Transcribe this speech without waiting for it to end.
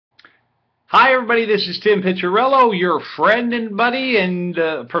Hi, everybody. This is Tim Piccirillo, your friend and buddy and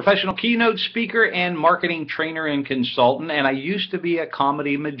professional keynote speaker and marketing trainer and consultant. And I used to be a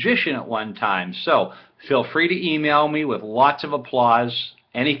comedy magician at one time. So feel free to email me with lots of applause,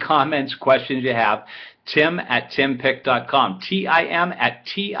 any comments, questions you have. Tim@timpic.com.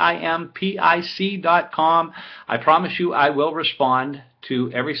 Tim@timpic.com. I promise you I will respond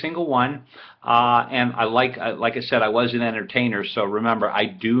to every single one. And like I said, I was an entertainer, so remember, I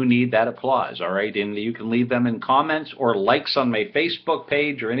do need that applause, all right? And you can leave them in comments or likes on my Facebook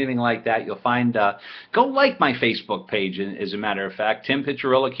page or anything like that. You'll find, go like my Facebook page, as a matter of fact, Tim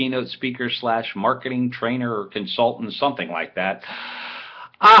Piccirillo, keynote speaker / marketing trainer or consultant, something like that.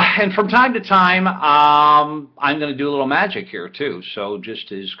 And from time to time, I'm going to do a little magic here too, so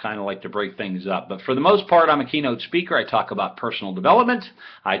just as kind of like to break things up. But for the most part, I'm a keynote speaker. I talk about personal development.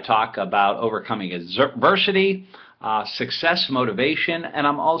 I talk about overcoming adversity, success, motivation, and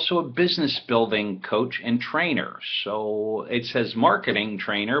I'm also a business building coach and trainer. So it says marketing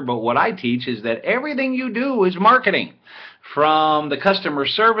trainer, but what I teach is that everything you do is marketing. From the customer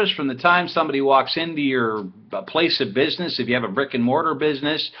service, from the time somebody walks into your place of business, if you have a brick and mortar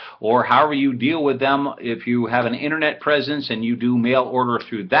business, or however you deal with them, if you have an internet presence and you do mail order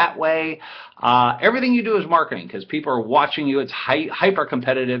through that way, everything you do is marketing because people are watching you. It's hyper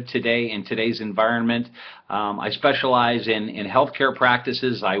competitive today in today's environment. I specialize in healthcare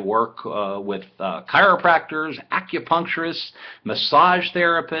practices. I work with chiropractors, acupuncturists, massage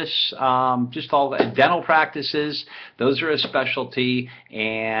therapists, just all the dental practices. Those are a specialty,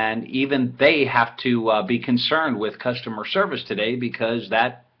 and even they have to be concerned with customer service today because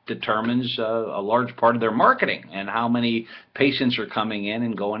that determines a large part of their marketing and how many patients are coming in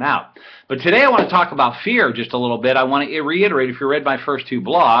and going out. But today I want to talk about fear just a little bit. I want to reiterate, if you read my first two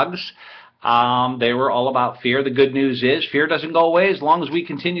blogs, they were all about fear. The good news is fear doesn't go away as long as we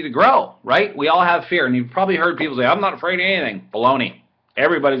continue to grow, right? We all have fear, and you've probably heard people say, I'm not afraid of anything. Baloney.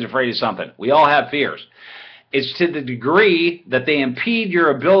 Everybody's afraid of something. We all have fears. It's to the degree that they impede your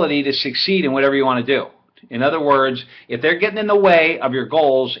ability to succeed in whatever you want to do. In other words, if they're getting in the way of your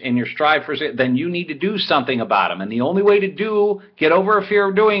goals and your strive for it, then you need to do something about them. And the only way to get over a fear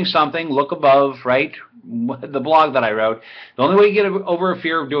of doing something, look above, right, the blog that I wrote, the only way to get over a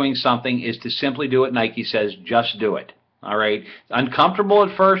fear of doing something is to simply do what Nike says, just do it. All right? It's uncomfortable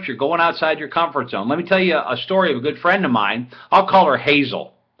at first. You're going outside your comfort zone. Let me tell you a story of a good friend of mine. I'll call her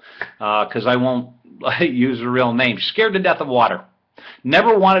Hazel because I won't use her real name. She's scared to death of water.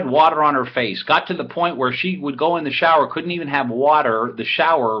 Never wanted water on her face. Got to the point where she would go in the shower, couldn't even have water, the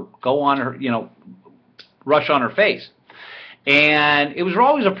shower, go on her, rush on her face. And it was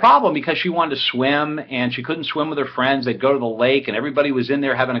always a problem because she wanted to swim and she couldn't swim with her friends. They'd go to the lake and everybody was in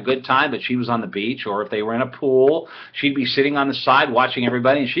there having a good time, but she was on the beach. Or if they were in a pool, she'd be sitting on the side watching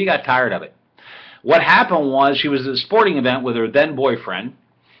everybody, and she got tired of it. What happened was she was at a sporting event with her then boyfriend,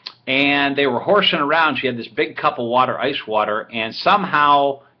 and they were horsing around. She had this big cup of water, ice water, and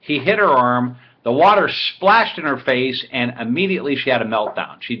somehow he hit her arm. The water splashed in her face, and immediately she had a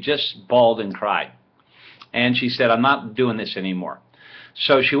meltdown. She just bawled and cried. And she said, I'm not doing this anymore.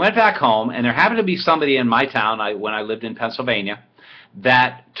 So she went back home, and there happened to be somebody in my town when I lived in Pennsylvania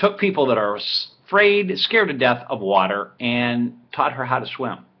that took people that are afraid, scared to death of water, and taught her how to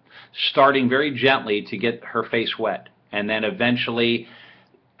swim, starting very gently to get her face wet, and then eventually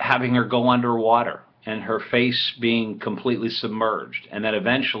having her go underwater and her face being completely submerged, and then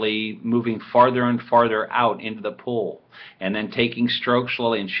eventually moving farther and farther out into the pool, and then taking strokes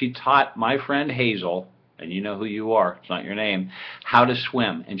slowly. And she taught my friend Hazel, and you know who you are, it's not your name, how to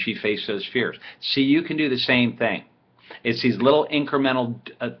swim, and she faced those fears. See, you can do the same thing. It's these little incremental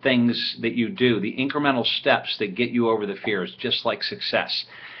things that you do, the incremental steps that get you over the fears, just like success.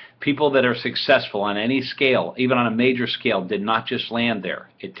 People that are successful on any scale, even on a major scale, did not just land there.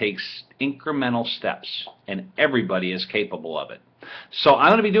 It takes incremental steps, and everybody is capable of it. So I'm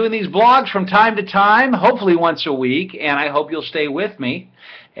going to be doing these blogs from time to time, hopefully once a week, and I hope you'll stay with me.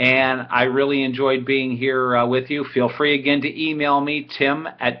 And I really enjoyed being here with you. Feel free again to email me,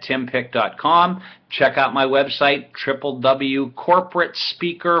 tim@timpic.com. Check out my website,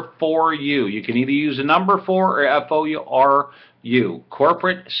 www.corporate-speaker-for-you. You can either use the number 4 or FOUR-U.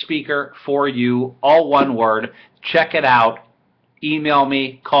 Corporate Speaker for You, all one word. Check it out. Email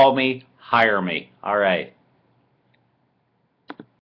me, call me, hire me. All right.